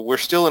We're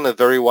still in a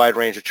very wide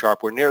range of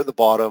chart. We're near the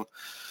bottom.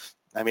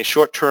 I mean,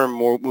 short-term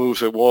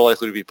moves are more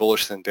likely to be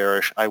bullish than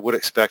bearish. I would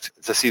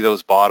expect to see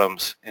those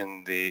bottoms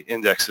in the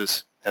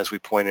indexes, as we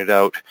pointed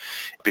out,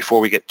 before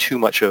we get too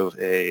much of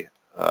a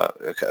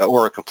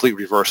complete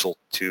reversal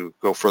to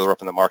go further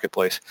up in the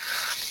marketplace.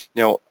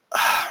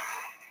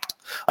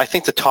 I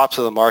think the tops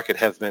of the market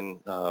have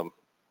been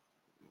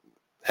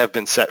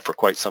set for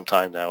quite some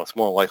time now. It's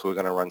more likely we're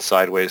going to run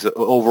sideways. The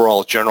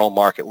overall general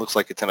market looks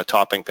like it's in a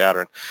topping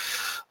pattern.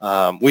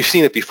 We've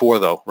seen it before,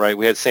 though, right?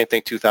 We had the same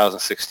thing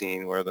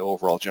 2016, where the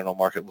overall general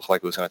market looked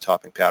like it was in a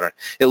topping pattern.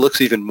 It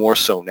looks even more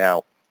so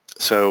now.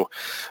 So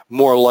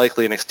more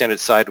likely an extended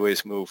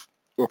sideways move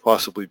or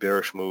possibly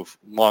bearish move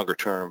longer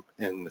term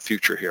in the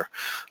future here.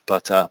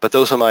 But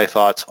those are my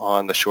thoughts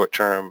on the short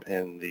term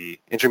and the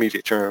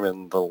intermediate term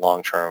and the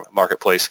long term marketplace.